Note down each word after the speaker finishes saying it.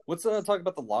Let's talk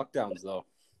about the lockdowns though,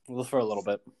 for a little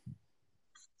bit.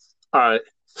 All right,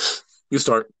 you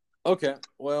start. Okay,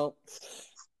 well,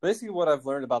 basically what I've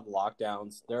learned about the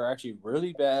lockdowns, they're actually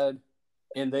really bad,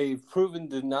 and they've proven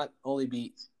to not only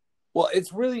be well,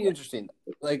 it's really interesting.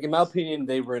 Like in my opinion,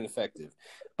 they were ineffective,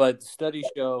 but studies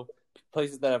show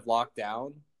places that have locked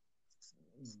down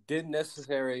didn't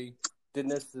necessarily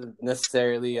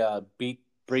beat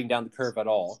bring down the curve at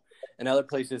all. And other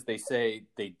places they say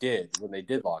they did when they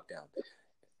did lock down.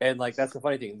 And like that's the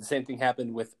funny thing. The same thing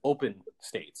happened with open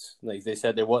states. Like they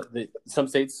said, some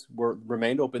states were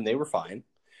remained open, they were fine,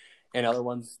 and other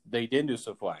ones they didn't do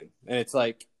so fine. And it's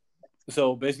like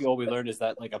so basically, all we learned is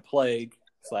that like a plague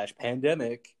slash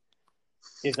pandemic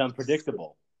is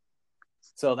unpredictable.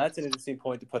 So that's an interesting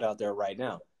point to put out there right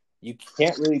now. You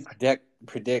can't really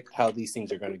predict how these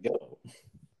things are going to go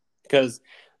because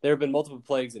there have been multiple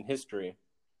plagues in history.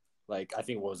 Like I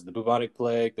think it was the bubonic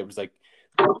plague. There was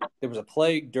a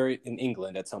plague in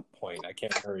England at some point. I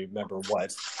can't remember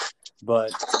what,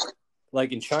 but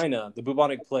like in China, the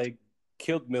bubonic plague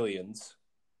killed millions,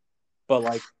 but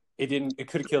like it didn't. It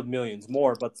could have killed millions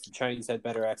more, but the Chinese had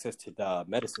better access to the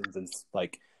medicines and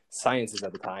like sciences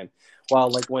at the time. While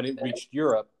like when it reached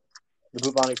Europe, the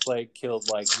bubonic plague killed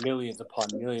like millions upon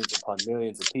millions upon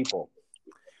millions of people,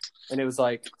 and it was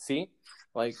like, see,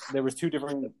 like there was two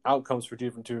different outcomes for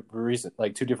two reasons,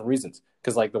 like two different reasons,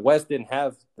 because like the West didn't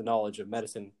have the knowledge of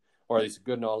medicine, or at least a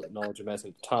good knowledge of medicine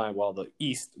at the time, while the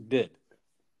East did.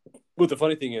 But the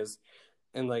funny thing is,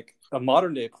 in like a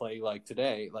modern day play, like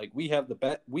today, like we have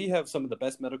some of the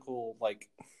best medical like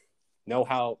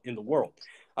know-how in the world.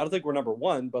 I don't think we're number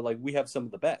one, but like we have some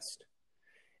of the best,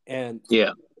 and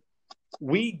Yeah,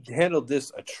 we handled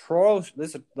this atrociously.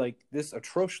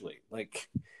 Like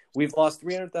we've lost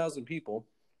 300,000 people,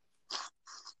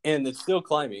 and it's still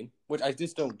climbing, which I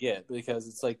just don't get because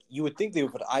it's like you would think they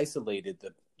would have isolated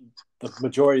the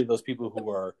majority of those people who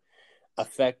are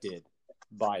affected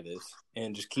by this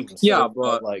and just keep them yeah, safe, but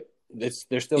but like they're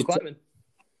still it's climbing.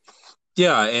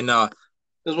 yeah, and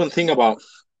there's one thing about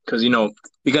because we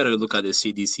got to look at the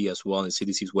CDC as well and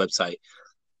CDC's website.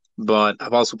 But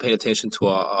I've also paid attention to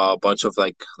a bunch of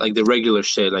like the regular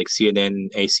shit like CNN,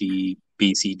 AC,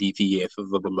 BC, DVF,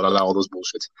 blah, blah, blah, blah, all those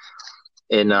bullshits,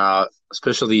 and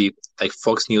especially like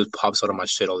Fox News pops out of my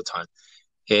shit all the time,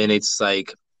 and it's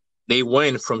like they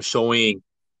went from showing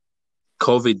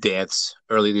COVID deaths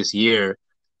early this year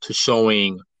to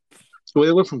showing well,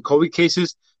 they went from COVID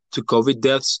cases to COVID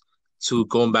deaths to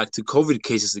going back to COVID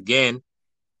cases again.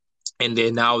 And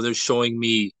then now they're showing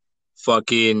me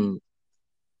fucking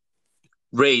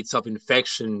rates of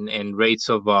infection and rates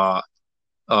of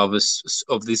of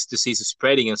this disease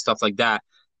spreading and stuff like that,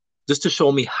 just to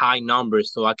show me high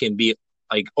numbers so I can be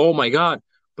like, oh my god,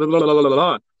 blah blah blah blah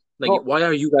blah. Like, Well, why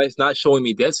are you guys not showing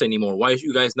me deaths anymore? Why are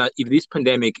you guys not? If this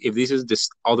pandemic, if this is this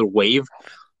other wave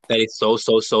that is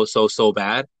so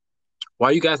bad, why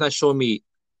are you guys not showing me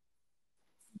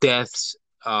deaths,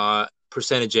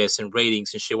 percentages, and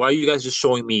ratings and shit? Why are you guys just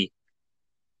showing me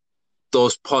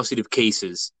those positive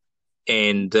cases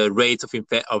and the rates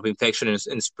of infection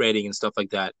and spreading and stuff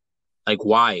like that? Like,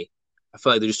 why? I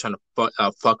feel like they're just trying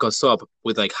to fuck us up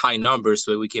with like high numbers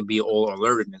so that we can be all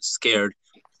alerted and scared.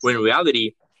 When in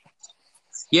reality,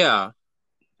 yeah,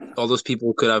 all those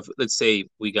people could have. Let's say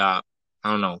we got,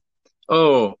 I don't know,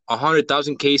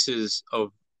 100,000 cases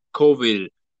of COVID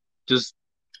just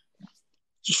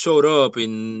showed up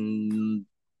in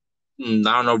I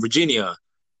don't know, Virginia.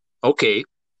 Okay,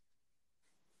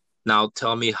 now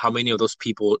tell me how many of those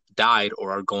people died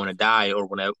or are going to die, or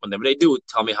whenever they do,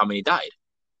 tell me how many died.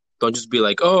 Don't just be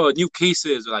like, oh, new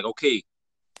cases. Like, okay,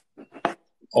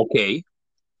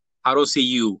 I don't see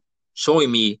you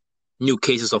showing me new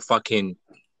cases of fucking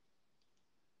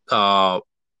uh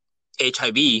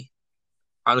HIV.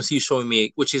 I don't see you showing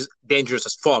me, which is dangerous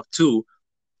as fuck too,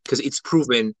 because it's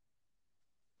proven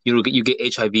you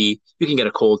get HIV, you can get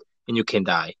a cold, and you can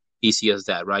die. Easy as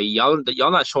that, right? Y'all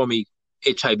not showing me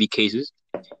HIV cases.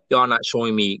 Y'all not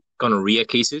showing me gonorrhea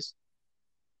cases.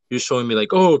 You're showing me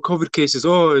like, oh, COVID cases.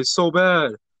 Oh, it's so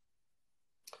bad.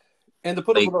 and to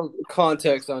put a Like, little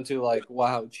context onto like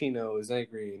wow, Chino is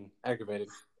angry and aggravated.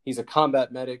 He's a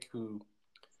combat medic who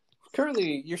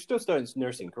currently you're still studying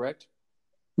nursing, correct?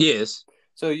 yes,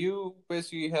 So you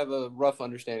basically have a rough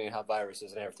understanding of how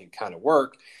viruses and everything kind of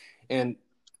work, and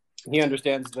he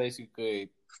understands basically.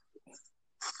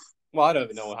 Well, I don't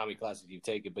even know how many classes you've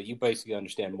taken, but you basically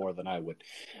understand more than I would.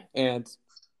 And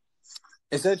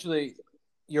essentially,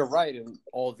 you're right in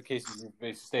all of the cases you've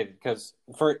basically stated. Because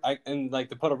and like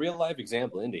to put a real life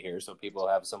example into here, so people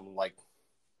have some like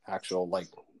actual like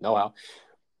know-how.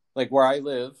 Like where I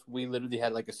live, we literally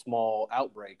had like a small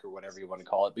outbreak or whatever you want to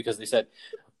call it because they said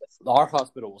our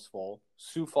hospital was full,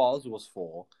 Sioux Falls was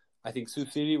full, I think Sioux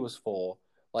City was full,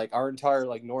 like our entire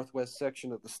like northwest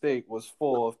section of the state was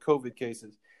full of COVID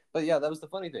cases. But yeah, that was the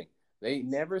funny thing. They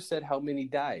never said how many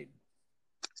died.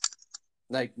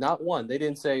 Like not one. They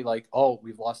didn't say like, "Oh,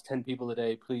 we've lost 10 people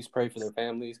today. Please pray for their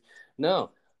families."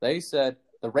 No, they said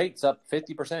the rate's up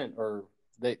 50%, or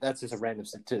that's just a random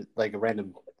like a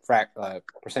random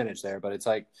percentage there. But it's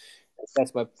like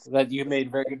that's what that you made a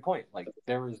very good point. Like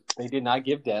they did not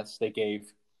give deaths. They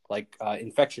gave like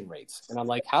infection rates, and I'm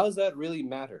like, how does that really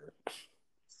matter?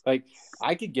 Like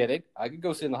I could get it. I could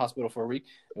go sit in the hospital for a week.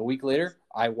 A week later,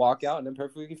 I walk out and I'm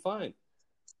perfectly fine.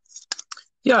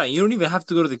 Yeah, you don't even have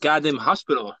to go to the goddamn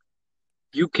hospital.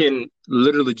 You can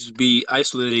literally just be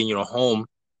isolated in your home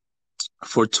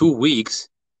for 2 weeks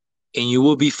and you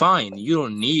will be fine. You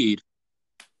don't need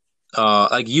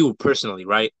like you personally,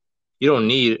 right? You don't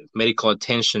need medical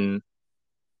attention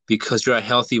because you're a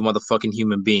healthy motherfucking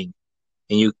human being,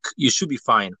 and you should be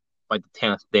fine by the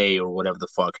 10th day or whatever the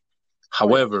fuck. Oh yeah.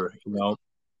 However,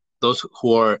 those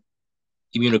who are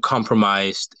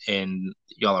immunocompromised and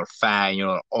y'all are fat and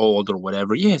you're old or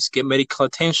whatever, yes, get medical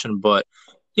attention. But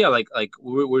yeah, like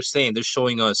we're saying, they're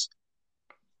showing us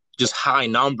just high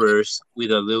numbers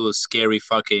with a little scary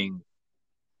fucking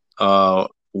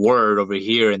word over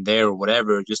here and there or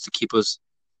whatever, just to keep us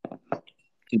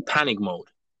in panic mode.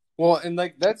 Well, and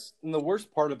like that's and the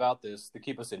worst part about this to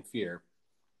keep us in fear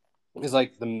is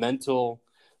like the mental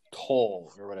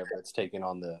toll or whatever it's taken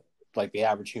on the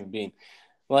average human being.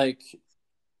 Like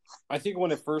I think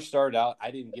when it first started out,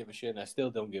 I didn't give a shit, and I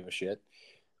still don't give a shit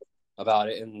about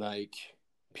it. And like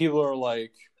people are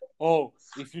like, "Oh,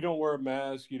 if you don't wear a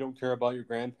mask, you don't care about your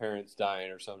grandparents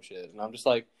dying or some shit." And I'm just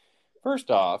like,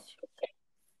 first off,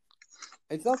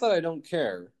 it's not that I don't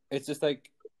care. It's just like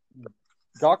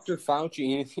Dr.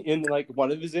 Fauci in like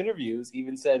one of his interviews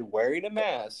even said wearing a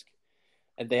mask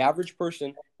and the average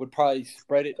person would probably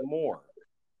spread it more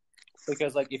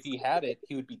because like if he had it,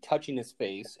 he would be touching his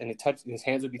face and his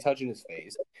hands would be touching his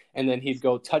face, and then he'd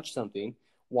go touch something,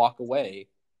 walk away,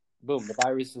 boom, the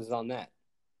virus is on that.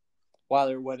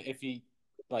 While when if he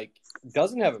like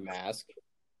doesn't have a mask,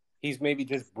 he's maybe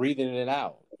just breathing it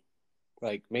out.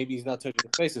 Like maybe he's not touching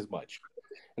his face as much.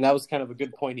 And that was kind of a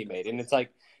good point he made. And it's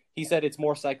like he said it's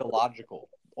more psychological.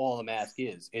 All a mask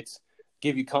is. It's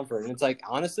give you comfort. And it's like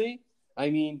honestly, I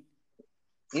mean,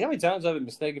 you know how many times I've been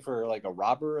mistaken for like a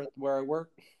robber where I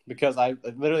work because I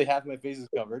literally half my face is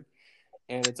covered,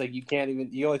 and it's like you can't even.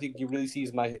 The only thing you really see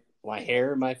is my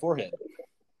hair and my forehead,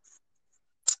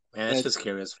 Man, and that's just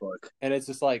scary as fuck. it's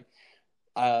just like,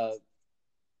 uh,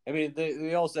 I mean,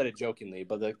 they all said it jokingly,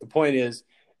 but the point is,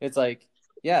 it's like,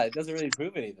 yeah, it doesn't really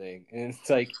prove anything, and it's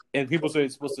like, and people say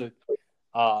it's supposed to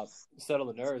settle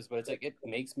the nerves, but it's like it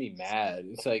makes me mad.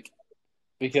 It's like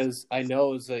because I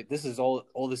know it's like this is all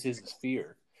this is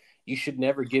fear. You should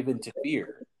never give in to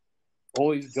fear.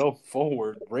 Always go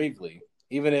forward bravely,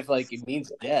 even if like it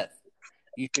means death.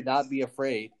 You should not be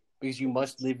afraid because you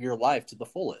must live your life to the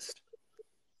fullest.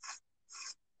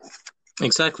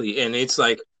 Exactly, and it's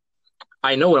like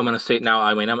I know what I'm gonna say now.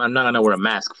 I mean, I'm not gonna wear a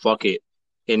mask. Fuck it.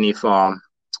 And if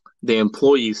the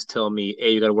employees tell me,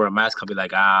 "Hey, you gotta wear a mask," I'll be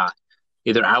like,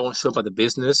 either I won't show up at the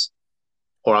business,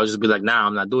 or I'll just be like, "Nah,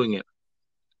 I'm not doing it."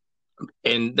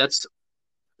 And that's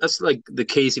like the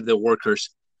case if the workers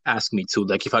ask me to.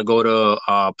 Like if I go to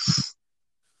I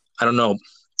don't know,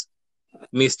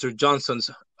 Mr. Johnson's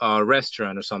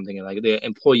restaurant or something, and like the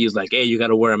employee is like, "Hey, you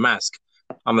gotta wear a mask."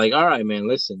 I'm like, "All right, man.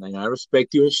 Listen, like, I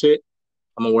respect you and shit.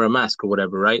 I'm gonna wear a mask or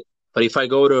whatever, right?" But if I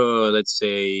go to, let's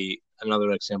say,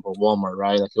 another example, Walmart,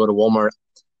 right? Like, you go to Walmart,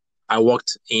 I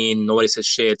walked in, nobody said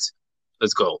shit,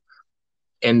 let's go.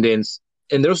 And then,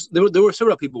 and there were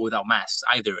several people without masks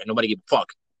either, and nobody gave a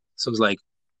fuck. So it's like,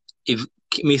 if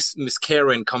Miss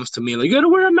Karen comes to me like, you gotta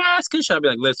wear a mask and shit, I'll be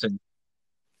like, listen,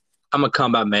 I'm a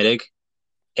combat medic,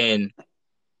 and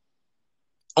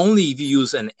only if you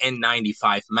use an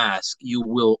N95 mask, you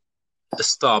will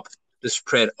stop the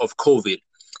spread of COVID.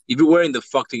 If you're wearing the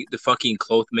fucking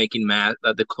cloth making mask,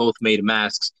 the cloth made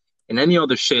masks, and any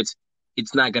other shit,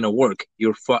 it's not gonna work.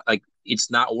 Like it's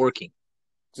not working.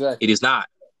 It Exactly. is not.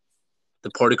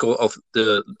 The particle of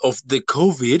the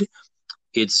COVID,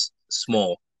 it's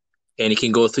small, and it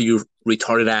can go through your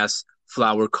retarded ass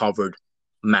flour covered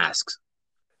masks.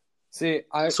 See,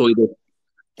 So either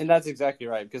and that's exactly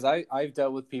right because I've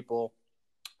dealt with people.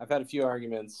 I've had a few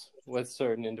arguments with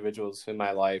certain individuals in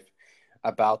my life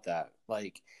about that.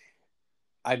 Like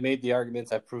I've made the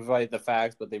arguments, I've provided the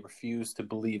facts, but they refuse to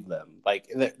believe them. Like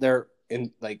they're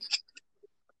in like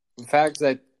facts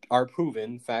that are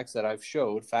proven, facts that I've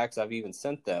showed, facts I've even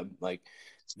sent them, like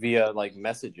via like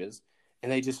messages,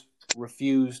 and they just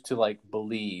refuse to like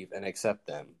believe and accept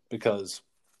them because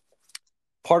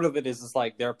part of it is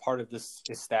like they're part of this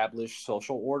established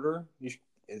social order.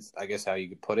 Is I guess how you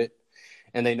could put it,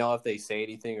 and they know if they say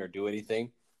anything or do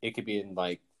anything, it could be in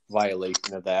like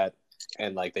violation of that,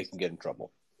 and like they can get in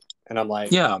trouble. And I'm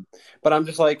like, Yeah, but I'm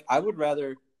just like, I would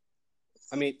rather.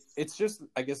 I mean, it's just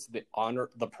I guess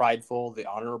the prideful, the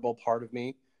honorable part of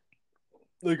me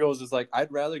that goes is like,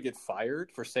 I'd rather get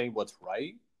fired for saying what's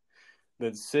right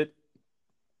than sit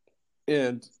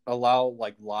and allow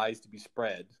like lies to be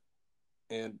spread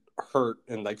and hurt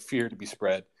and like fear to be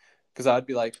spread. Because I'd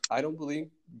be like, I don't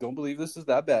believe this is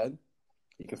that bad.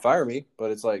 You can fire me,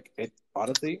 but it's like it.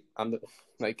 Honestly,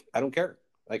 like I don't care.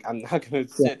 Like I'm not going to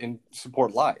yeah, sit and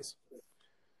support lies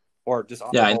or yeah,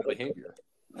 dishonorable behavior.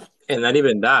 and not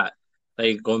even that.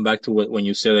 Like going back to when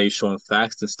you said that you're showing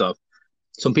facts and stuff.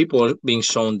 Some people are being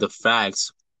shown the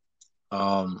facts.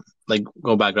 Like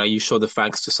go back, right? You show the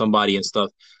facts to somebody and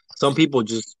stuff. Some people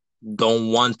just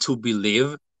don't want to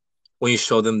believe when you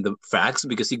show them the facts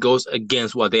because it goes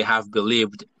against what they have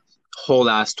believed whole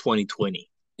ass 2020.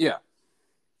 Yeah,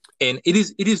 And it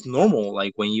is normal.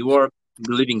 Like when you are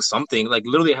believing something, like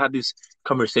literally I had this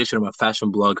conversation on my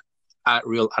fashion blog at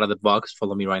Real Out of the Box.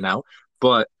 Follow me right now.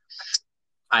 But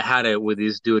I had it with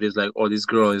this dude. Is like, or this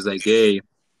girl is like, hey,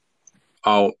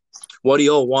 oh, what do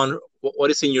y'all want?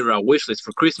 What is in your wish list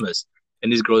for Christmas?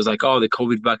 And this girl is like, oh, the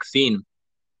COVID vaccine.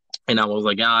 And I was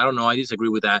like, yeah, I don't know. I disagree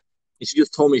with that. And she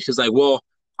just told me, she's like, well,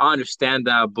 I understand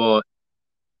that, but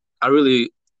I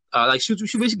really, like, she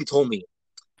basically told me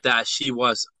that she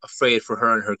was afraid for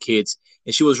her and her kids.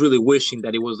 And she was really wishing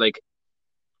that it was like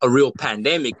a real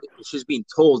pandemic. She's being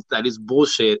told that it's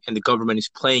bullshit and the government is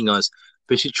playing us.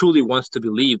 But she truly wants to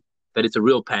believe that it's a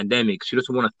real pandemic. She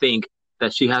doesn't want to think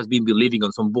that she has been believing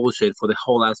on some bullshit for the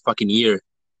whole last fucking year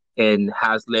and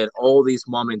has let all these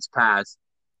moments pass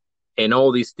and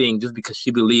all these things just because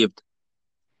she believed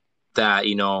that,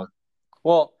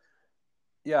 well,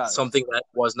 yeah, something that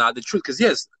was not the truth. Because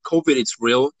yes, COVID it's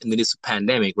real and it is a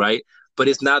pandemic, right? But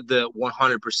it's not the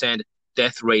 100%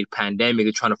 death rate pandemic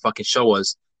they're trying to fucking show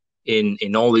us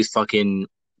in all these fucking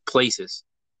places.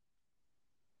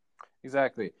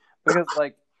 exactly. Because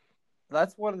like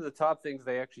that's one of the top things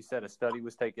they actually said. A study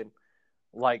was taken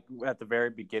like at the very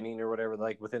beginning or whatever,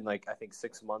 like within like I think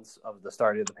 6 months of the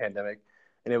start of the pandemic,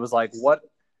 and it was like what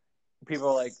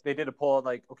people like they did a poll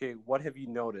like, okay, what have you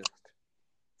noticed?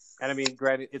 And I mean,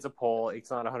 granted, it's a poll;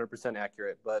 it's not 100%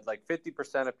 accurate, but like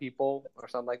 50% of people or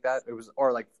something like that, it was,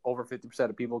 or like over 50%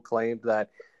 of people claimed that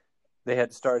they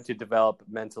had started to develop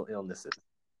mental illnesses,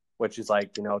 which is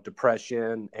like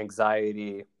depression,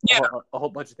 anxiety, Yeah, a whole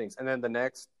bunch of things. And then the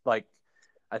next, like,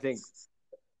 I think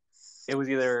it was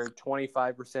either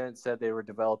 25% said they were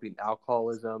developing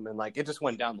alcoholism, and like it just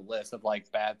went down the list of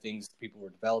like bad things people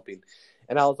were developing.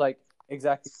 And I was like,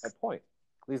 exactly my point.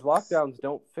 These lockdowns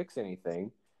don't fix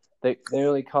anything. They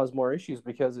only cause more issues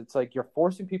because it's like you're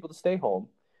forcing people to stay home.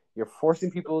 You're forcing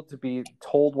people to be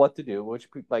told what to do, which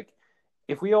like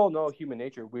if we all know human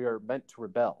nature, we are meant to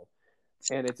rebel.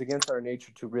 And it's against our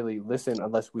nature to really listen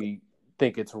unless we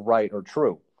think it's right or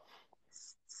true.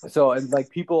 So, and like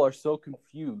people are so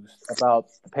confused about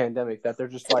the pandemic that they're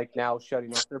just like now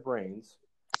shutting off their brains.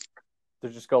 They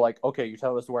just go like, okay, you're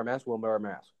telling us to wear a mask, we'll wear a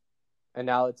mask. And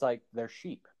now it's like they're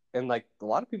sheep. And like a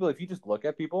lot of people, if you just look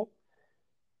at people,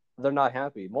 they're not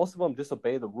happy. Most of them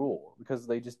disobey the rule because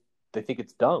they think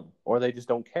it's dumb or they just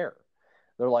don't care.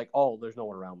 They're like, oh, there's no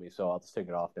one around me, so I'll just take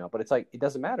it off now. But it's like it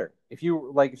doesn't matter. If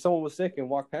someone was sick and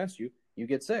walked past you, you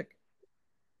get sick.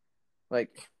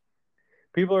 Like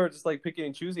people are just like picking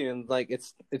and choosing, and like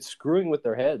it's screwing with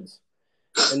their heads.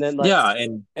 And then like, yeah,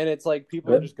 and and it's like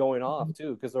people are just going off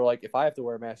too because they're like, if I have to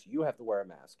wear a mask, you have to wear a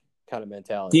mask, kind of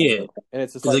mentality. yeah. And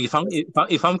it's just It's like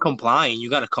like, if I'm complying,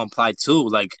 you gotta comply too.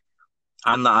 Like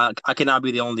I cannot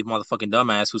be the only motherfucking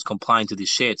dumbass who's complying to this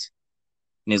shit.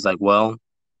 And it's like, well,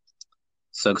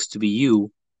 sucks to be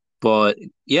you. But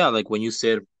yeah, like when you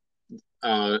said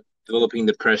uh developing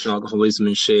depression, alcoholism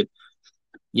and shit,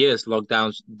 yes,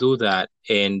 lockdowns do that.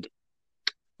 And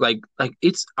like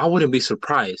it's I wouldn't be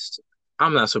surprised.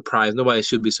 I'm not surprised. Nobody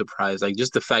should be surprised. Like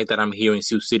just the fact that I'm here in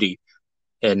Sioux City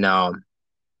and I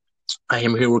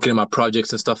am here working on my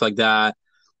projects and stuff like that.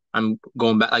 I'm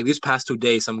going back like these past 2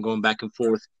 days. I'm going back and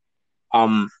forth.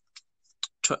 Um,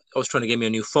 I was trying to get me a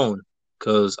new phone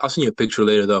because I'll send you a picture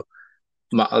later though.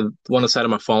 My one side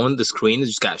of my phone, the screen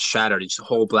just got shattered. It's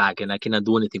whole black, and I cannot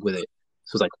do anything with it.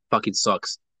 So it's like fucking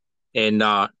sucks. And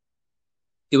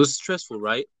it was stressful,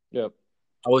 right? yeah,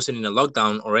 I wasn't in a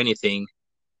lockdown or anything,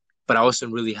 but I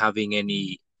wasn't really having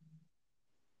any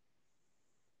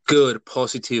good,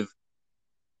 positive,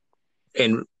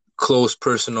 and close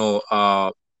personal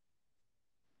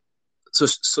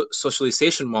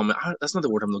socialization moment. That's not the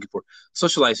word I'm looking for.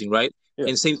 Socializing, right? Yeah.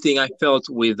 And same thing I felt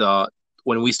with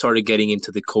when we started getting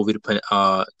into the COVID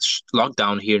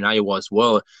lockdown here in Iowa as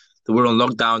well. The word on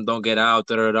lockdown, don't get out,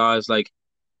 da da da. It's like,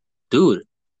 dude,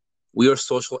 we are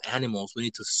social animals. We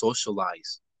need to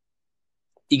socialize.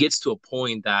 It gets to a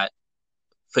point that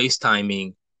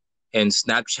FaceTiming and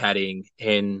Snapchatting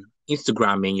and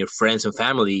Instagramming your friends and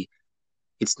family,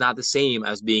 it's not the same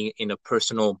as being in a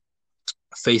personal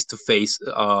face to face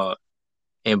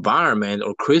environment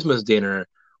or Christmas dinner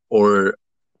or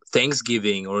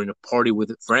Thanksgiving or in a party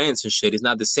with friends and shit. It's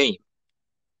not the same.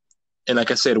 And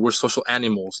like I said, we're social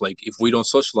animals. Like if we don't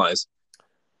socialize,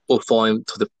 we'll fall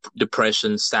into the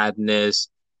depression, sadness.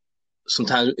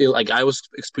 Sometimes, like I was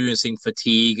experiencing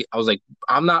fatigue. I was like,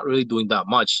 I'm not really doing that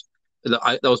much.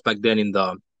 That was back then in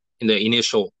the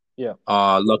initial Yeah.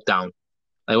 lockdown.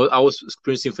 I was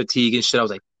experiencing fatigue and shit. I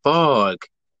was like, fuck.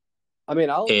 I mean,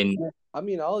 And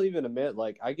I'll even admit,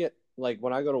 like, I get like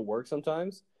when I go to work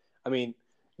sometimes. I mean,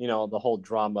 the whole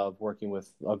drama of working with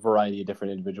a variety of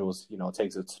different individuals,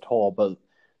 takes its toll. But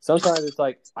sometimes it's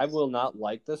like I will not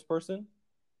like this person,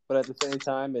 but at the same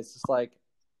time, it's just like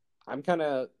I'm kind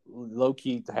of low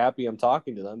key happy I'm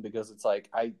talking to them because it's like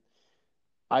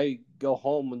I go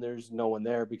home when there's no one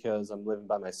there because I'm living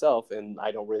by myself and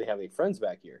I don't really have any friends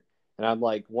back here. And I'm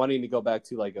like wanting to go back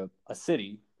to like a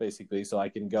city basically so I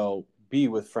can go be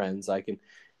with friends. I can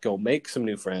go make some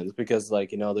new friends because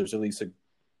like, there's at least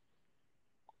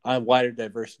a wider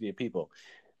diversity of people.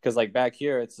 Because like back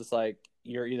here, it's just like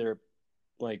you're either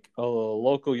like a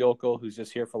local yokel who's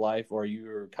just here for life or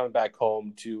you're coming back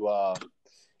home to,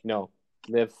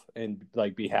 live and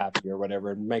like be happy or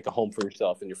whatever and make a home for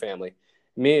yourself and your family.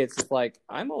 Me, it's just like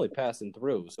I'm only passing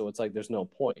through, so it's like there's no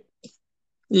point.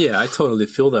 yeah, I totally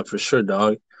feel that for sure,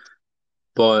 dog.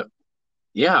 But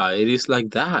yeah, it is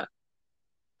like that.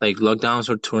 Like lockdowns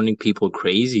are turning people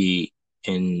crazy,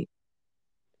 and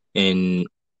and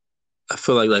I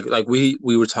feel like we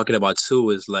were talking about too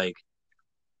is like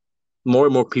more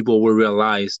and more people will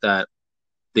realize that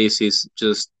this is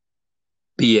just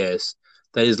BS.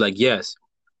 That is like, yes,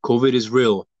 COVID is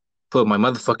real, but my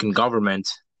motherfucking government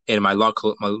and my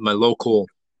local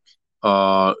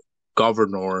uh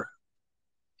governor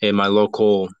and my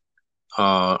local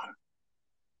uh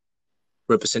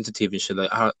representative and shit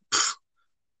like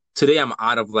today I'm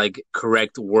out of like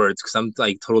correct words because I'm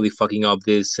like totally fucking up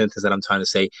this sentence that I'm trying to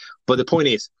say. But the point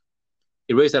is,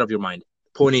 erase that of your mind.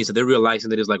 The point is that they're realizing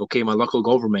that it's like, okay, my local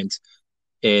government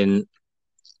and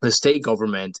the state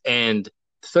government and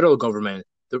the federal government,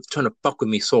 they're trying to fuck with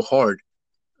me so hard.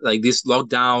 Like this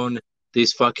lockdown,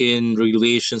 these fucking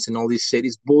regulations and all this shit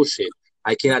is bullshit.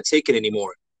 I cannot take it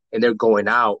anymore. And they're going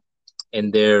out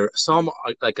and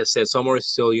like I said, some are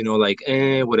still, like,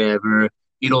 whatever.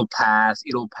 It'll pass.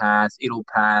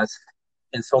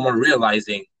 And some are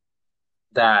realizing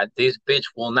that this bitch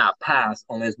will not pass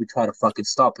unless we try to fucking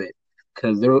stop it.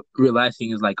 Because they're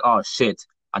realizing is like, oh shit,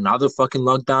 another fucking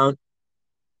lockdown.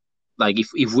 Like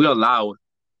if we allow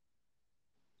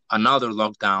another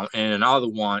lockdown and another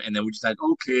one, and then we're just like,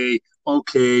 okay,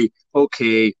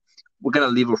 we're gonna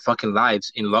live our fucking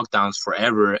lives in lockdowns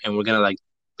forever, and we're gonna like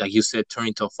you said, turn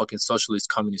into a fucking socialist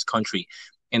communist country,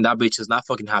 and that bitch is not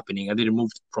fucking happening. I didn't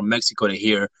move from Mexico to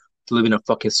here to live in a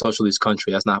fucking socialist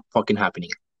country. That's not fucking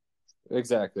happening.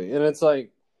 Exactly, and it's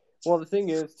like, well, the thing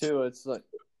is too, it's like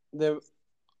the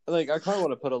like I kind of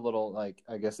want to put a little like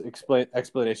I guess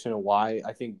explanation of why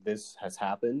I think this has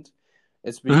happened.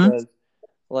 It's Mm-hmm. because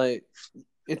like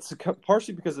it's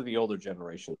partially because of the older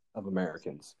generation of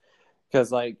Americans.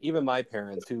 Because like even my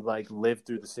parents who like lived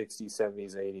through the 60s,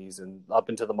 70s, 80s and up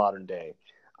into the modern day,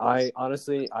 I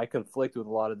honestly I conflict with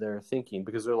a lot of their thinking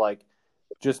because they're like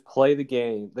just play the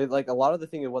game. They like a lot of the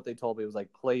thing of what they told me was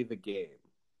like play the game.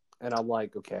 And I'm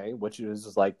like, okay, which is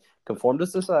just like conform to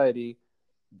society,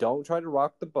 don't try to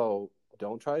rock the boat,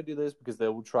 don't try to do this because they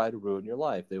will try to ruin your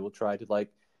life. They will try to like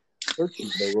hurt you.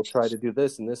 They will try to do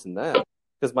this and this and that.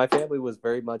 Because my family was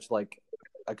very much like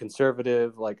a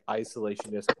conservative, like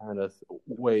isolationist kind of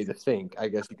way to think, I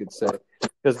guess you could say.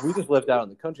 Because we just lived out in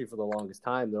the country for the longest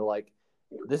time. They're like,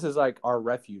 this is like our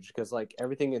refuge because like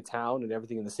everything in town and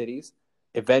everything in the cities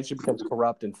eventually becomes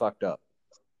corrupt and fucked up.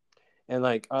 And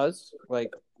like us,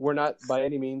 like we're not by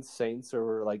any means saints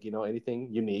or like, anything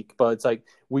unique, but it's like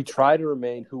we try to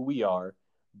remain who we are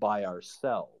by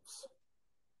ourselves.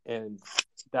 And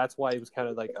that's why it was kind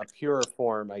of like a pure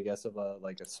form, I guess, of a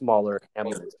like a smaller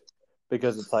hamlet,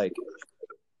 because it's like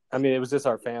I mean, it was just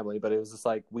our family, but it was just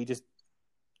like we just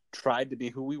tried to be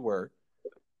who we were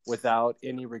without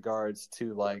any regards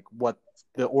to like what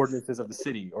the ordinances of the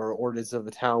city or ordinances of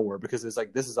the town were, because it's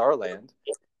like this is our land,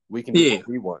 we can do Yeah, what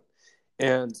we want,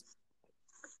 and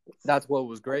that's what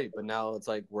was great. But now it's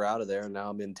like we're out of there, and now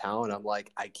I'm in town. And I'm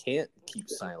like, I can't keep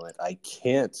silent. I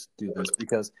can't do this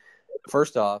because,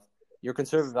 first off, your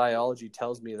conservative ideology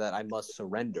tells me that I must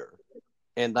surrender,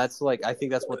 and that's like I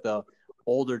think that's what the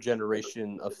older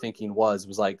generation of thinking was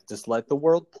like just let the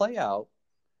world play out,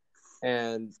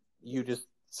 and you just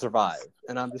survive.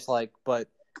 And I'm just like, but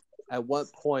at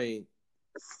what point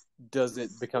does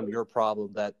it become your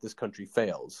problem that this country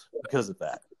fails because of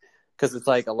that? Because it's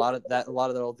like a lot of that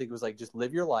old thing was like just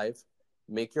live your life,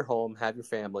 make your home, have your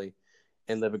family,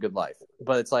 and live a good life.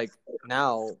 But it's like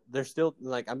now they're still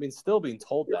like still being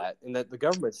told that, and that the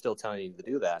government's still telling you to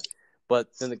do that. But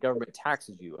then the government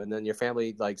taxes you, and then your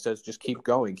family like says just keep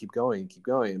going, keep going, keep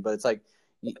going. But it's like,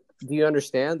 do you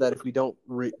understand that if we don't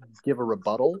give a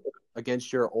rebuttal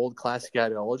against your old classic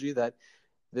ideology, that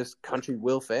this country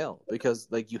will fail? Because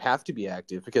like you have to be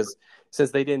active, because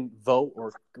since they didn't vote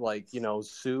or like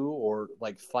sue or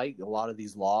like fight a lot of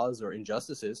these laws or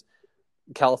injustices,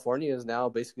 California is now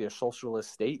basically a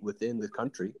socialist state within the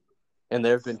country, and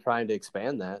they've been trying to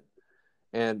expand that.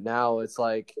 And now it's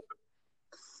like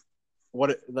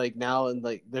now, and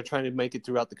like they're trying to make it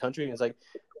throughout the country, and it's like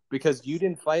because you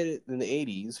didn't fight it in the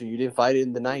 80s or you didn't fight it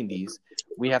in the 90s,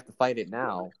 we have to fight it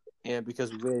now. And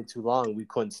because we waited too long, we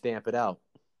couldn't stamp it out.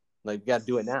 Like we got to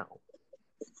do it now.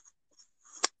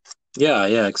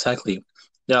 yeah, exactly.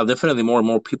 Yeah, definitely more and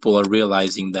more people are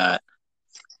realizing that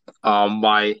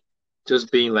by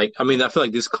just being like, I mean, I feel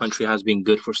like this country has been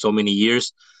good for so many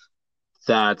years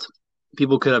that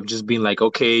people could have just been like,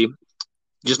 okay,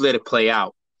 just let it play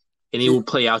out, and it See, will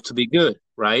play out to be good,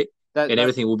 right? that And that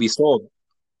everything will be solved.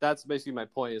 that's basically my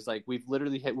point. Is like we've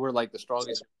literally we're like the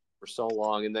strongest for so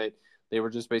long, and they were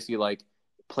just basically like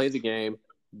play the game,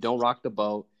 don't rock the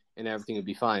boat, and everything would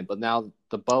be fine. But now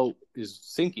the boat is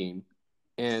sinking,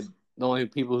 and the only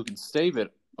people who can save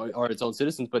it are its own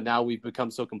citizens. But now we've become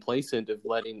so complacent of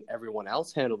letting everyone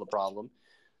else handle the problem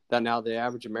that now the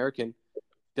average American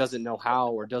doesn't know how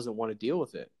or doesn't want to deal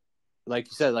with it. Like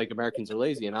you said, like Americans are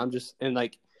lazy, and I'm just and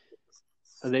like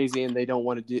lazy, and they don't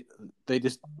want to do. They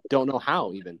just don't know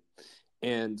how even.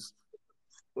 And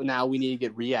now we need to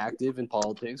get reactive in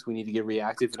politics. We need to get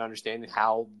reactive in understanding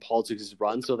how politics is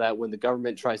run, so that when the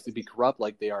government tries to be corrupt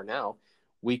like they are now,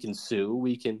 we can sue,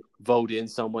 we can vote in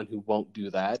someone who won't do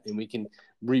that, and we can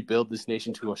rebuild this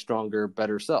nation to a stronger,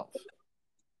 better self.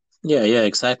 Yeah,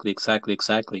 exactly.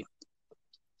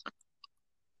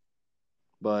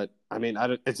 But I mean,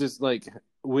 it's just like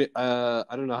I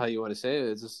don't know how you want to say it.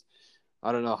 It's just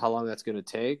I don't know how long that's going to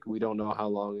take. We don't know how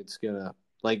long it's going to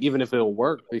like, even if it'll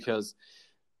work, because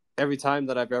every time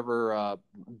that I've ever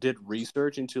did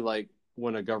research into like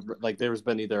when a government like there's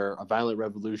been either a violent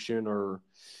revolution or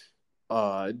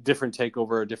a different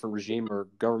takeover, a different regime or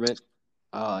government,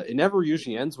 it never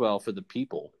usually ends well for the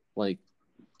people. Like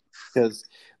because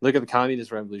look at the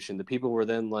communist revolution, the people were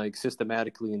then like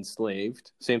systematically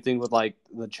enslaved. Same thing with like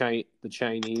the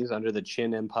Chinese under the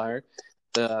Qin Empire,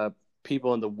 the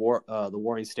people in the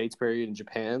Warring States period in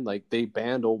Japan, like they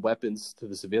banned all weapons to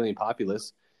the civilian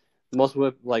populace. Most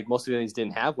civilians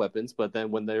didn't have weapons, but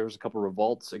then when there was a couple of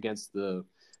revolts against the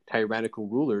tyrannical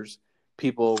rulers,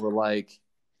 people were like,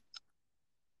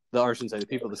 or I shouldn't say the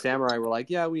people, the samurai were like,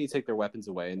 yeah, we need to take their weapons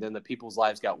away, and then the people's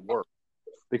lives got worse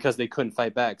because they couldn't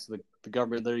fight back. So the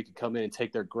government literally could come in and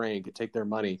take their grain, could take their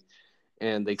money,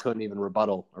 and they couldn't even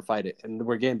rebuttal or fight it. And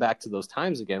we're getting back to those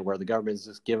times again where the government is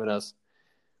just giving us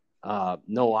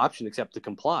no option except to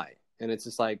comply. And it's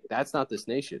just like, that's not this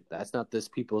nation. That's not this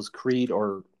people's creed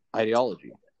or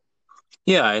ideology.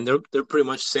 Yeah, and they're pretty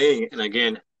much saying, and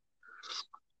again,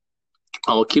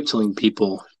 I will keep telling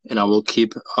people, and I will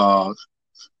keep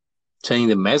sending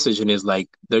the message, and it's like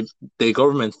the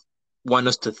government want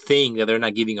us to think that they're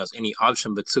not giving us any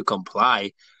option but to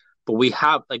comply. But we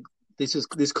have like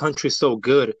this country is so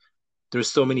good.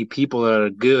 There's so many people that are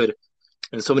good,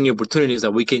 and so many opportunities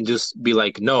that we can just be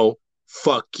like, no,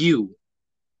 fuck you.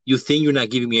 You think you're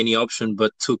not giving me any option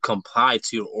but to comply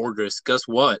to your orders. Guess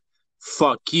what?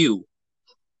 Fuck you.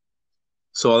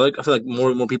 So I feel like more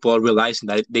and more people are realizing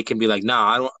that they can be like, nah,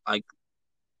 I don't like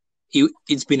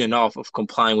it's been enough of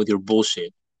complying with your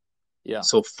bullshit. Yeah.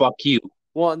 So fuck you.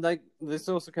 Well, and like this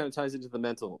also kind of ties into the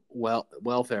mental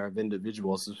welfare of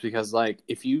individuals, is because like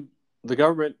if you the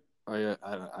government,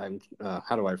 I'm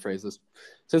how do I phrase this?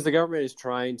 Since the government is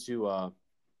trying to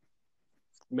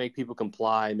make people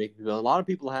comply, make people, a lot of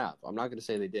people have. I'm not going to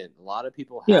say they didn't. A lot of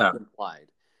people have Yeah. complied,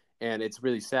 And it's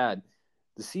really sad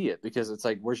to see it because it's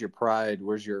like, where's your pride?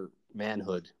 Where's your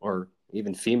manhood or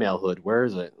even femalehood? Where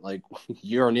is it? Like,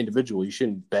 you're an individual. You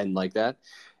shouldn't bend like that.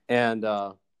 And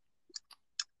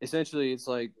essentially, it's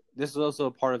like, this is also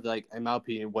a part of, like, in my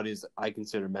opinion, what is I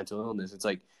consider mental illness. It's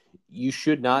like, you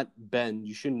should not bend.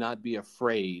 You should not be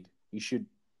afraid. You should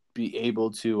be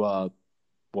able to,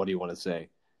 what do you want to say?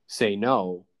 Say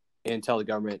no and tell the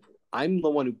government, I'm the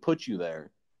one who put you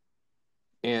there.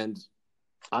 And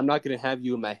I'm not going to have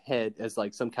you in my head as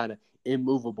like some kind of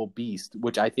immovable beast,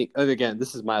 which I think, again,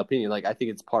 this is my opinion. Like, I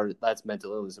think it's that's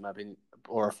mental illness in my opinion,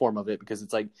 or a form of it, because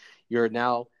it's like, you're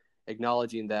now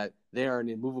acknowledging that they are an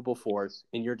immovable force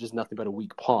and you're just nothing but a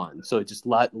weak pawn. So just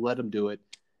let them do it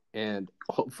and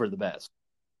hope for the best.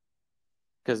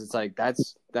 Because it's like,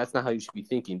 that's not how you should be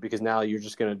thinking, because now you're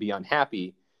just going to be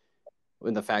unhappy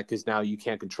in the fact, because now you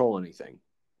can't control anything.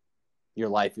 Your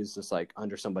life is just like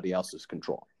under somebody else's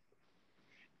control.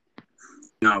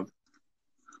 No,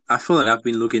 I feel like I've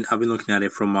been looking at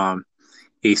it from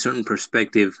a certain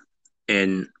perspective,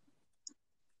 and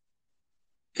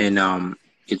and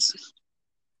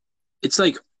it's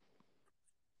like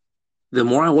the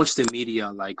more I watch the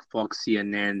media, like Fox,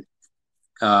 CNN,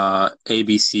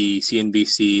 ABC,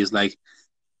 CNBC, is like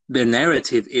their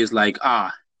narrative is like,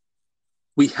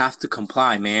 we have to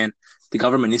comply, man. The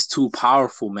government is too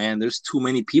powerful, man. There's too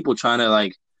many people trying to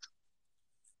like,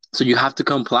 so you have to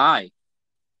comply.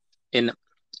 And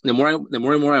the more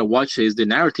and more I watch it, is the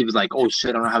narrative is like, oh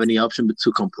shit, I don't have any option but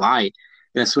to comply.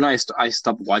 And as soon as I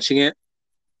stopped watching it,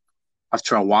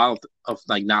 after a while of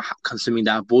like not consuming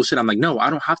that bullshit, I'm like, no, I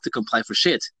don't have to comply for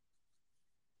shit.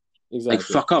 Like,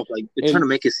 Exactly. fuck up. Like, they're trying to And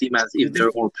make it seem as if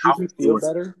they're more did you feel powerful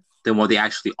better? than what they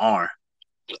actually are.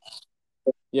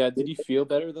 Yeah, did you feel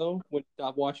better though when you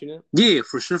stopped watching it? Yeah,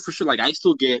 for sure, for sure. Like, I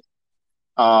still get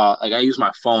like I use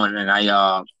my phone, and I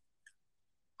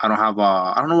don't have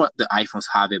I don't know what the iPhones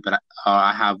have it, but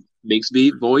I have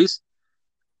Bixby voice.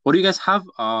 What do you guys have?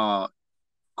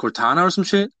 Cortana or some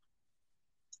shit?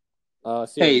 Hey,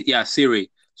 Siri. yeah,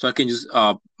 Siri. So I can just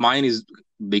mine is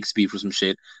Bixby for some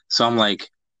shit. So I'm like,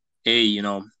 hey,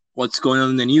 what's going on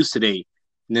in the news today?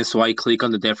 And then so I click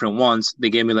on the different ones. They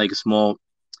gave me like a small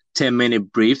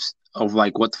 10-minute briefs of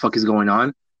like what the fuck is going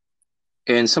on.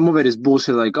 And some of it is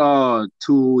bullshit, like, oh,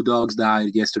 2 dogs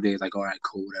died yesterday. Like, all right,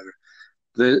 cool,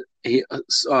 whatever.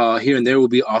 Here and there will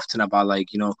be often about like,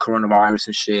 coronavirus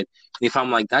and shit. And if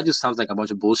I'm like, that just sounds like a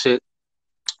bunch of bullshit,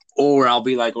 or I'll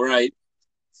be like, all right,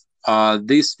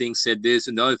 this thing said this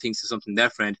and the other thing said something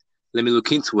different. Let me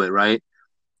look into it, right?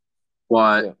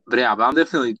 Yeah. But yeah, but I'm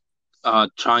definitely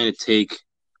trying to take.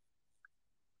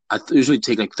 Usually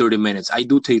take like 30 minutes. I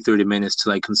do take 30 minutes to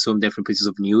like consume different pieces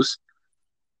of news,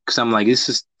 because I'm like, this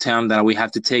is time that we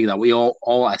have to take, that we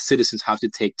all as citizens have to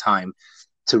take time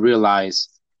to realize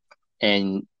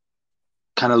and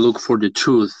kind of look for the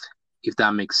truth, if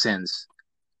that makes sense.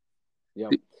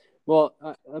 Yep. Well,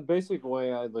 a basic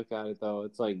way I look at it, though,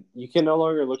 it's like, you can no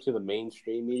longer look to the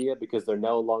mainstream media because they're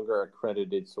no longer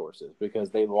accredited sources,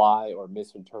 because they lie or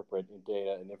misinterpret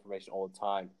data and information all the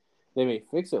time. They may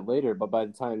fix it later, but by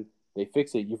the time they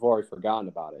fix it, you've already forgotten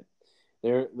about it.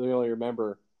 They only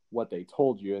remember what they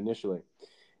told you initially.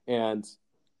 And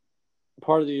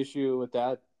part of the issue with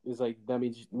that is, like, that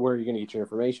means where you're going to get your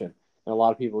information. And a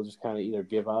lot of people just kind of either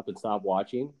give up and stop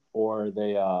watching, or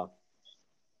they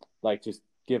like just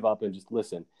give up and just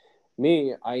listen.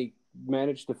 Me, I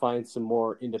managed to find some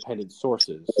more independent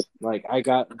sources. Like, I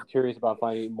got curious about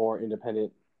finding more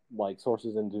independent like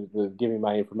sources into the giving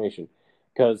my information,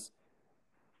 because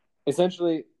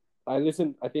essentially I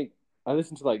think I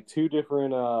listened to like two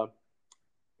different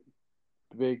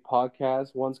big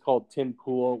podcasts. One's called Tim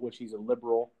Pool, which he's a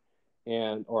liberal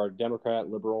and or a Democrat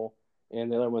liberal,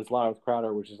 and the other one's Lyle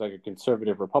Crowder, which is like a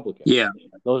conservative Republican. Yeah,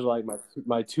 Those are like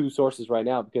my two sources right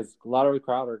now, because Lottery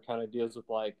Crowder kind of deals with,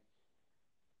 like,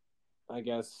 I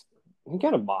guess he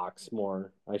kind of mocks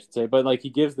more, I should say, but like,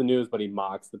 he gives the news, but he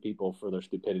mocks the people for their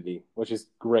stupidity, which is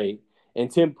great.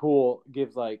 And Tim Pool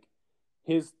gives like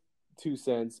his 2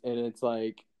 cents, and it's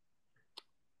like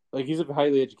he's a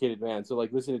highly educated man, so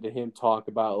like listening to him talk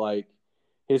about like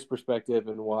his perspective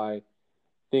and why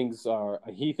things are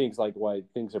he thinks like why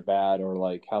things are bad, or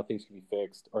like how things can be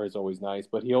fixed, or is always nice.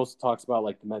 But he also talks about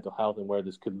like the mental health and where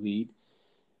this could lead,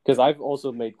 because I've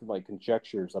also made like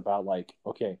conjectures about, like,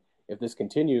 okay, if this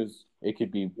continues, it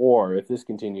could be war. If this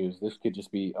continues, this could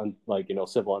just be like,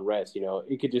 civil unrest.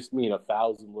 It could just mean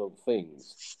 1,000 little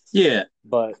things. yeah,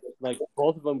 But like,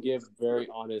 both of them give very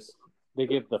honest. They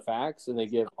give the facts and they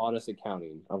give honest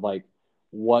accounting of like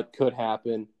what could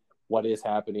happen, what is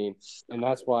happening, and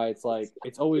that's why it's like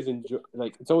it's always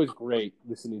it's always great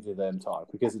listening to them talk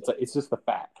because it's just the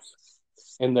facts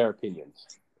and their opinions.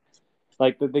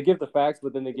 Like they give the facts,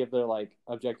 but then they give their like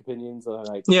objective opinions. And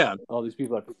like, Yeah, all these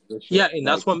people are this yeah, shit. and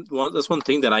Like, that's one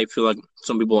thing that I feel like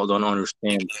some people don't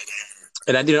understand,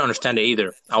 and I didn't understand it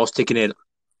either. I was taking it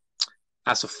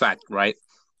as a fact, right?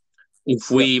 If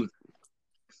yeah, we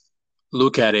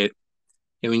look at it,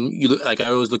 I mean, you look, like I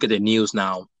always look at the news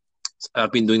now.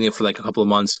 I've been doing it for like a couple of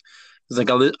months. It's like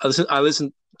I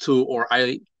listen to or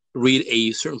I read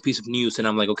a certain piece of news, and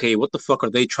I'm like, okay, what the fuck are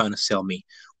they trying to sell me?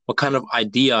 What kind of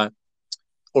idea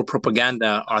or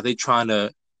propaganda are they trying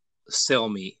to sell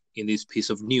me in this piece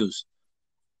of news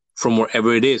from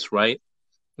wherever it is, right?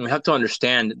 And we have to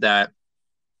understand that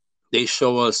they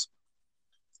show us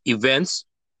events,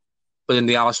 but then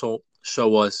they also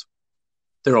show us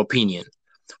their opinion,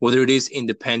 whether it is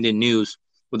independent news,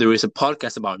 whether it's a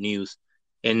podcast about news,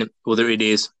 and whether it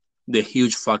is the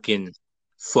huge fucking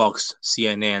Fox,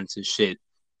 CNNs and shit.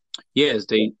 Yes,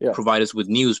 they yeah. provide us with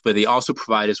news, but they also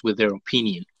provide us with their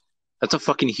opinion. That's a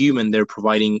fucking human. They're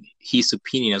providing his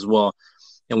opinion as well.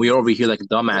 And we're over here like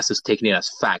dumbasses taking it as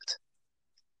fact.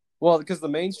 Well, because the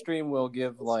mainstream will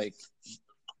give like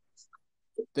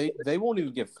they won't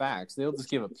even give facts. They'll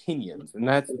just give opinions, and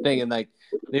that's the thing. And like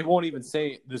they won't even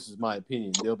say this is my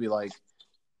opinion. They'll be like,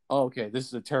 oh, okay, this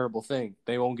is a terrible thing.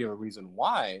 They won't give a reason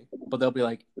why, but they'll be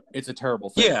like, it's a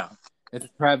terrible thing. Yeah. It's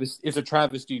a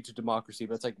travesty to democracy.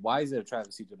 But it's like, why is it a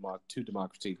travesty to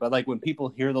democracy? But like when people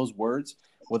hear those words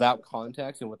without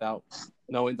context and without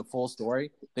knowing the full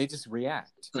story, they just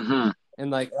react. Mm-hmm.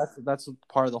 And like that's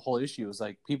part of the whole issue is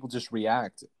like people just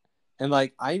react. And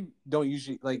like I don't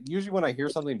usually when I hear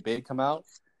something big come out,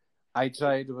 I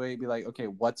try to be like, okay,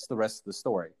 what's the rest of the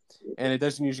story? And it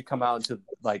doesn't usually come out until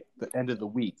like the end of the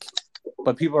week.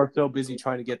 But people are so busy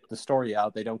trying to get the story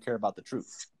out, they don't care about the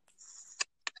truth.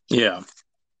 Yeah.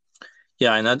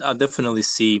 Yeah, and I definitely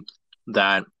see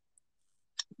that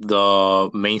the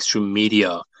mainstream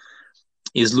media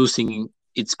is losing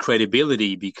its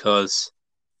credibility because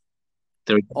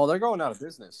they're going out of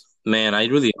business. man, I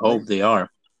really hope they are.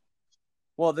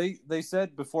 Well, they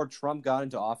said before Trump got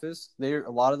into office, a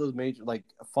lot of those major like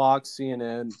Fox,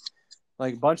 CNN,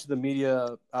 like a bunch of the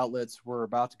media outlets were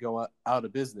about to go out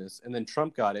of business, and then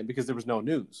Trump got in because there was no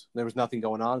news, there was nothing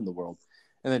going on in the world,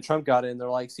 and then Trump got in. They're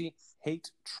like, see, hate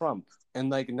Trump,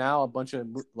 and like now a bunch of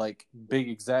like big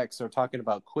execs are talking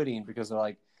about quitting because they're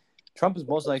like, Trump is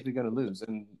most likely going to lose,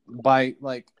 and by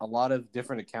like a lot of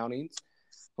different accountings,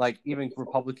 like even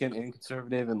Republican and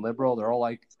conservative and liberal, they're all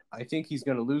like, I think he's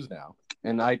going to lose now.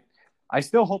 And I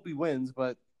still hope he wins,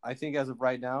 but I think as of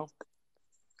right now,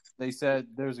 they said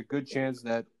there's a good chance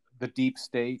that the deep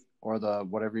state or the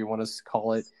whatever you want to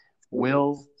call it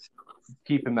will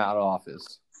keep him out of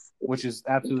office, which is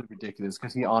absolutely ridiculous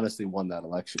because he honestly won that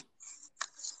election.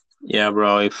 Yeah,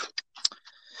 bro. If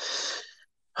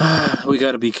we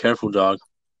got to be careful, dog,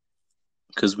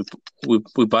 because we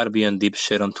about to be on deep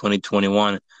shit on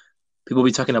 2021. People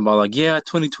be talking about like, yeah,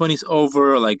 2020 is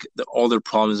over. Like all their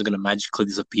problems are gonna magically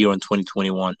disappear in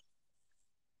 2021.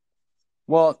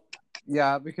 Well,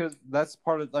 yeah, because that's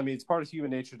part of. I mean, it's part of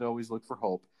human nature to always look for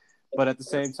hope, but at the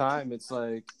same time, it's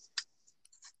like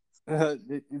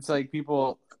it's like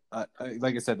people,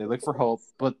 like I said, they look for hope,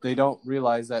 but they don't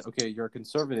realize that okay, you're a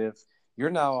conservative, you're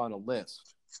now on a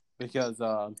list because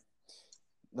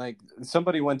like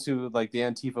somebody went to like the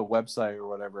Antifa website or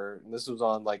whatever, and this was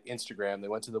on like Instagram. They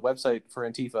went to the website for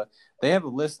Antifa. They have a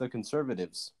list of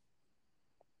conservatives,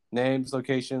 names,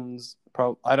 locations.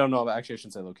 I don't know. Actually, I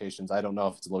shouldn't say locations. I don't know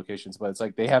if it's locations, but it's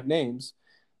like they have names.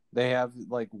 They have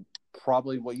like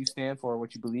probably what you stand for,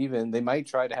 what you believe in. They might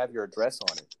try to have your address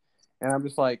on it, and I'm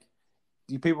just like,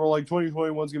 you people are like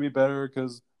 2021 is gonna be better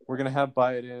because we're gonna have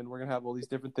Biden, we're gonna have all these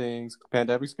different things.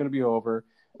 Pandemic's gonna be over,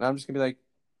 and I'm just gonna be like,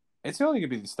 it's only gonna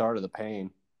be the start of the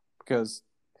pain because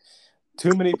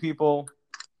too many people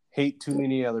hate too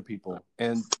many other people,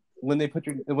 and when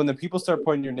the people start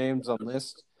putting your names on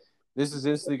lists, this is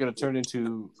instantly going to turn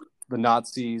into the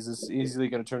Nazis. This is easily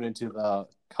going to turn into the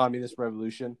communist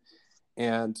revolution,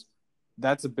 and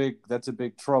that's a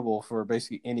big trouble for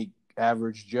basically any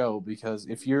average Joe. Because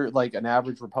if you're like an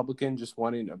average Republican just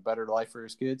wanting a better life for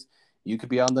his kids, you could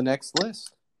be on the next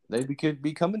list. They could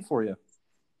be coming for you.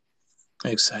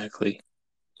 Exactly.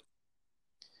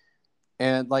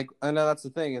 And like I know that's the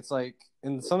thing. It's like,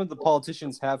 and some of the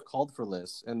politicians have called for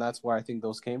lists, and that's where I think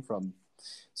those came from.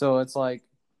 So it's like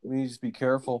we need to just be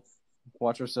careful,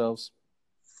 watch ourselves.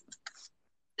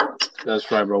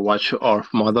 That's right, bro. Watch our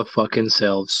motherfucking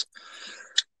selves.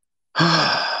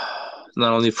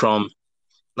 Not only from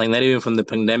Like not even from the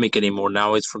pandemic anymore.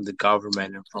 Now it's from the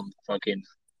government and from fucking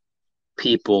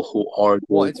people who are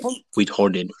Well, it's from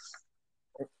retarded.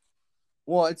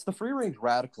 well, it's the free range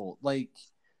radical. Like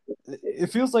it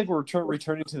feels like we're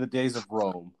returning to the days of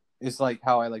Rome. Is like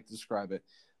how I like to describe it,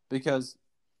 because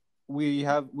we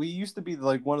used to be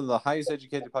like one of the highest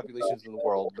educated populations in the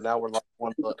world, but now we're like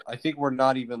one of the. I think we're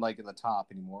not even like in the top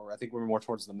anymore. I think we're more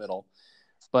towards the middle.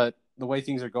 But the way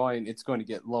things are going, it's going to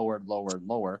get lower and lower and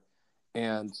lower,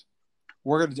 and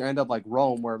we're going to end up like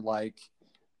Rome, where like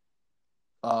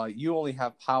you only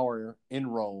have power in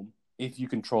Rome if you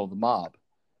control the mob.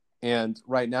 And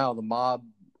right now, the mob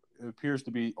appears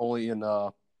to be only in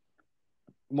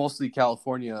mostly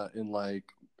California and like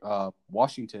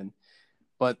Washington,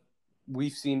 but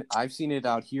I've seen it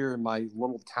out here in my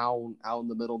little town out in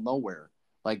the middle of nowhere.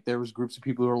 Like there was groups of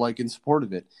people who are like in support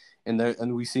of it,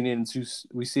 and we seen it in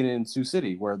Sioux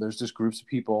City where there's just groups of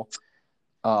people,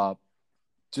 uh,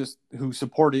 just who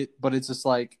support it. But it's just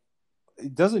like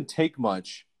it doesn't take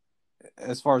much,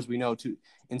 as far as we know, to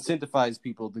incentivize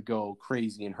people to go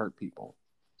crazy and hurt people.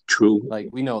 True. Like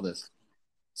we know this.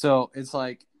 So it's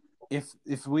like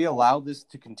if we allow this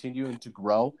to continue and to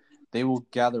grow, they will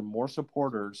gather more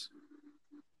supporters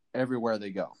everywhere they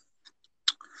go.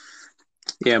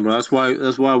 Yeah, bro.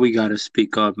 That's why we gotta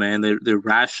speak up, man. They're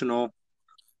rational.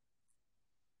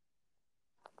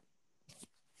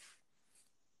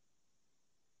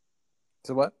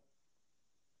 So what?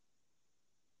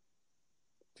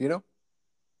 Do you know?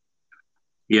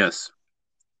 Yes.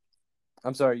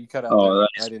 I'm sorry, you cut out Oh, there.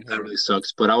 I didn't hear that you. really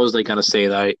sucks. But I was like gonna say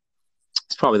that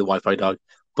it's probably the Wi-Fi dog.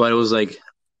 But it was like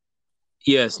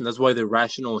yes, and that's why the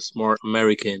rational, smart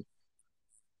American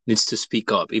needs to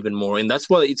speak up even more, and that's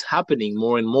why it's happening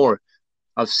more and more.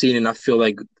 I've seen, and I feel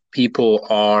like people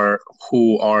are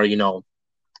who are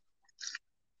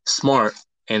smart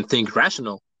and think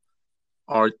rational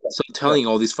are so Yeah. telling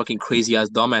all these fucking crazy ass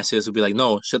dumbasses will be like,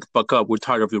 no, shut the fuck up. We're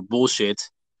tired of your bullshit.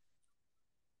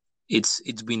 It's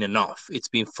been enough. It's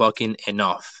been fucking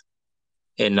enough.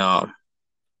 And yeah,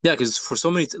 because for so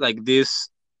many like this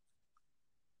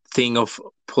thing of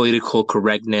political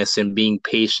correctness and being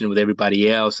patient with everybody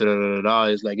else,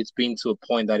 is like it's been to a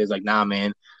point that is like, nah,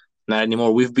 man, not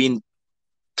anymore. We've been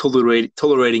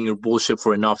tolerating your bullshit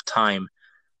for enough time.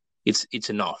 It's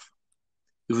enough.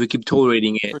 If we keep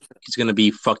tolerating it, For sure. it's gonna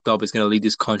be fucked up. It's gonna lead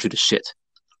this country to shit.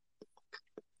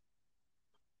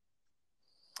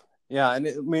 Yeah, and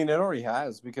I mean it already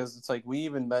has, because it's like we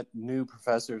even met new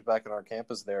professors back at our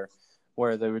campus there,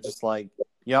 where they were just like,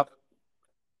 "Yep,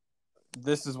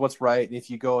 this is what's right. And if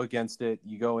you go against it,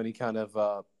 you go any kind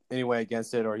of any way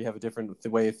against it, or you have a different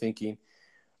way of thinking,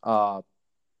 uh,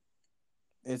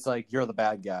 it's like you're the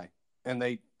bad guy." And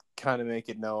they kind of make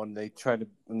it known. They try to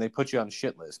and they put you on a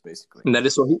shit list basically. And that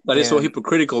is so And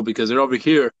hypocritical because they're over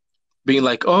here being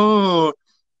like, oh,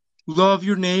 love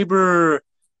your neighbor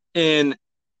and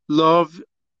love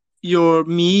your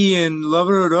me and love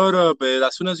her, but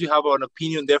as soon as you have an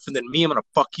opinion different than me, I'm gonna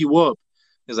fuck you up.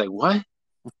 It's like what?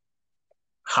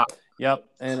 How? yep,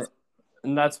 and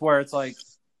that's where it's like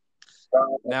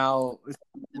now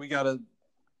we gotta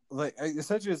like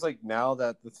essentially it's like now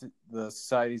that the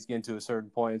society's getting to a certain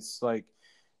point, it's like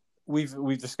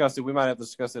we've discussed it. We might have to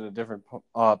discuss it in a different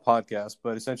podcast,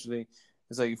 but essentially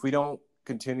it's like if we don't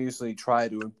continuously try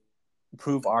to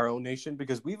improve our own nation,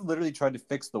 because we've literally tried to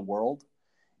fix the world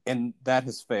and that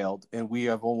has failed, and we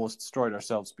have almost destroyed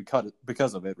ourselves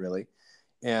because of it, really.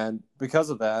 And because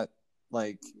of that,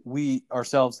 like we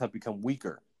ourselves have become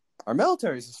weaker. Our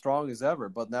military is as strong as ever,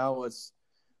 but now it's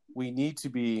we need to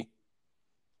be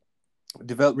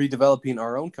redeveloping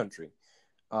our own country.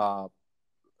 Uh,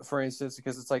 for instance,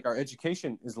 because it's like our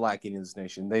education is lacking in this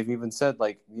nation. They've even said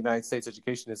like the United States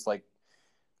education is like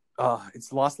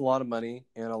it's lost a lot of money,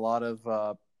 and a lot of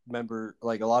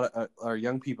like a lot of our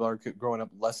young people are growing up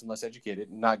less and less educated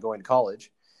and not going to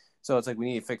college. So it's like we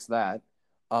need to fix that.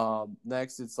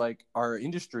 Next, it's like our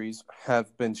industries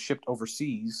have been shipped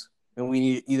overseas, and we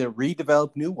need to either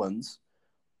redevelop new ones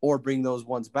or bring those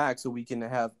ones back so we can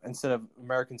have, instead of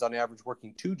Americans on average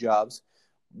working two jobs,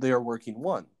 they are working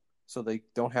one. So they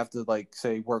don't have to like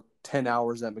say work 10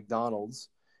 hours at McDonald's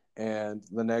and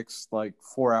the next like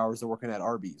 4 hours they're working at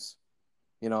Arby's.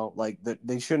 You know, like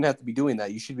they shouldn't have to be doing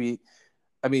that. You should be,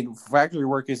 I mean, factory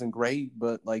work isn't great,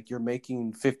 but like you're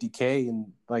making 50K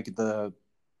in like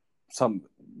some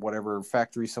whatever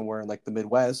factory somewhere in like the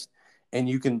Midwest, and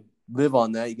you can live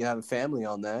on that. You can have a family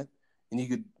on that, and you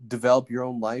could develop your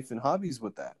own life and hobbies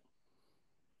with that.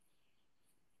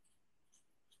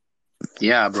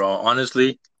 Yeah, bro.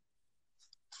 Honestly,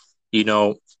 you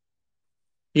know,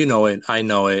 you know it. I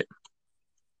know it.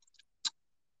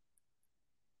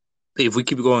 if we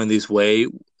keep going this way,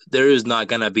 there is not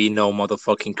gonna be no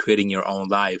motherfucking creating your own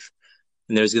life.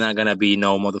 And there's not gonna be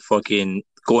no motherfucking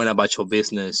going about your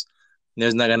business. And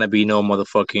there's not gonna be no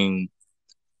motherfucking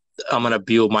I'm gonna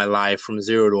build my life from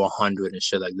 0 to 100 and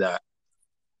shit like that.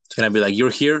 It's gonna be like you're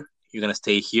here, you're gonna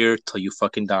stay here till you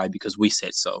fucking die because we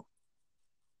said so.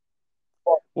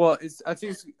 Well, I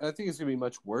think it's gonna be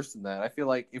much worse than that. I feel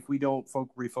like if we don't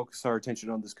refocus our attention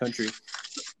on this country,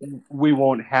 we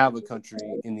won't have a country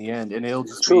in the end, and it'll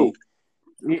just True.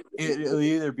 be it'll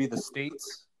either be the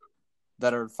states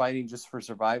that are fighting just for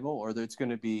survival, or it's going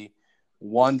to be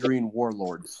wandering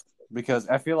warlords. Because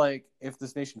I feel like if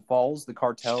this nation falls, the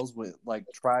cartels would like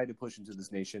try to push into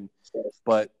this nation,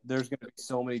 but there's going to be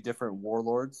so many different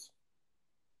warlords,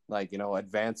 like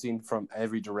advancing from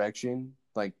every direction.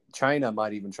 Like China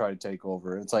might even try to take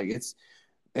over. It's like it's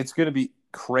going to be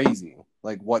crazy.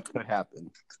 Like what could happen?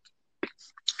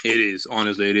 It is,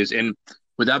 honestly, it is. And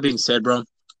with that being said, bro,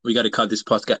 we got to cut this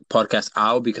podcast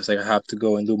out because I have to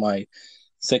go and do my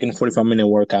second 45-minute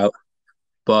workout.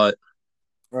 But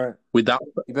All right. without,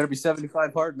 You better be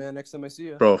 75 hard, man, next time I see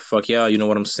you. bro, fuck yeah, you know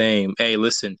what I'm saying. Hey,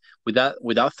 listen, with that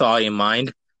thought in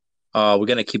mind, we're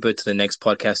gonna keep it to the next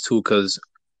podcast too, because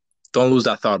don't lose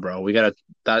that thought, bro. We gotta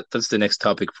that's the next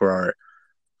topic for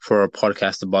our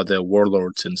podcast about the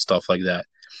warlords and stuff like that.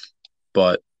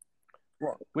 But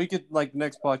Well, we could like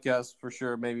next podcast for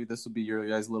sure. Maybe this will be your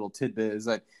guys' little tidbit. Is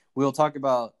that we'll talk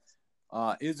about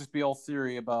it'll just be all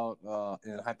theory about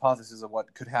and hypothesis of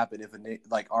what could happen if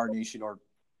like our nation or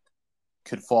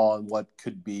could fall and what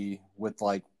could be with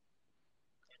like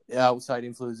outside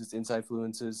influences, inside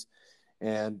influences,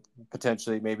 and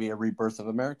potentially maybe a rebirth of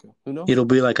America. Who knows? it'll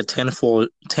be like a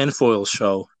tenfoil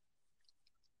show.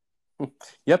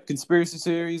 Yep, conspiracy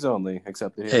theories only,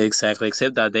 except here. Exactly,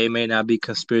 except that they may not be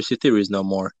conspiracy theories no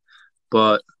more.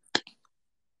 But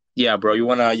yeah, bro, you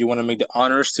wanna make the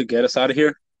honors to get us out of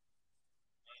here?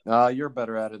 You're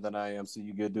better at it than I am, so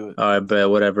you good do it. All right,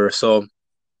 but whatever. So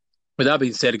with that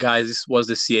being said, guys, this was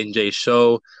the CNJ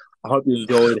show. I hope you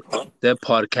enjoyed the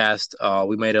podcast.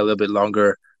 We made it a little bit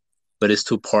longer, but it's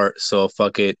two-part, so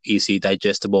fuck it, easy,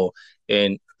 digestible.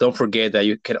 And don't forget that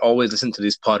you can always listen to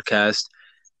this podcast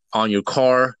on your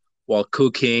car, while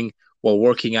cooking, while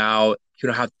working out. You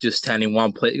don't have to just stand in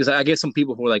one place. Because I get some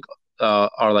people who are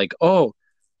like, oh,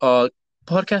 uh,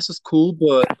 podcast is cool,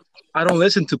 but I don't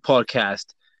listen to podcast.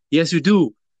 Yes, you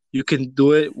do. You can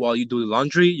do it while you do the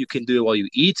laundry. You can do it while you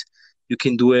eat. You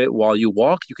can do it while you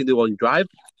walk. You can do it while you drive.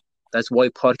 That's why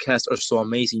podcasts are so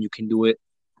amazing. You can do it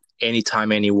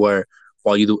anytime, anywhere,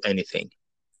 while you do anything.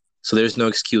 So there's no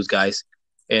excuse, guys.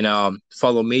 And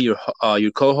follow me, your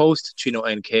co-host Chino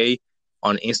NK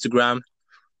on Instagram,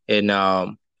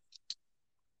 and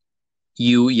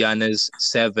you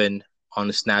Yanis7 on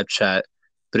Snapchat.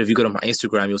 But if you go to my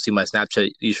Instagram, you'll see my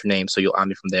Snapchat username, so you'll add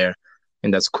me from there,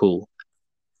 and that's cool.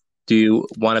 Do you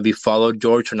want to be followed,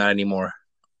 George, or not anymore?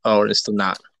 Or it's still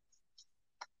not?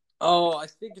 Oh, I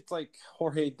think it's like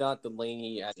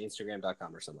Jorge.Delaney at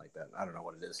Instagram.com or something like that. I don't know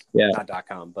what it is. Yeah. Not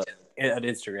 .com, but at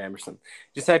Instagram or something.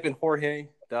 Just type in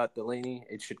Jorge.Delaney.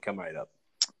 It should come right up.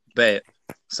 Bet.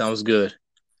 Sounds good.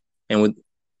 And with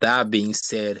that being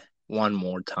said, one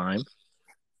more time,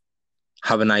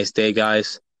 have a nice day,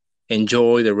 guys.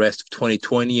 Enjoy the rest of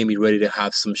 2020 and be ready to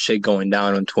have some shit going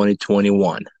down in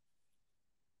 2021.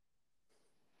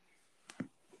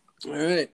 All right.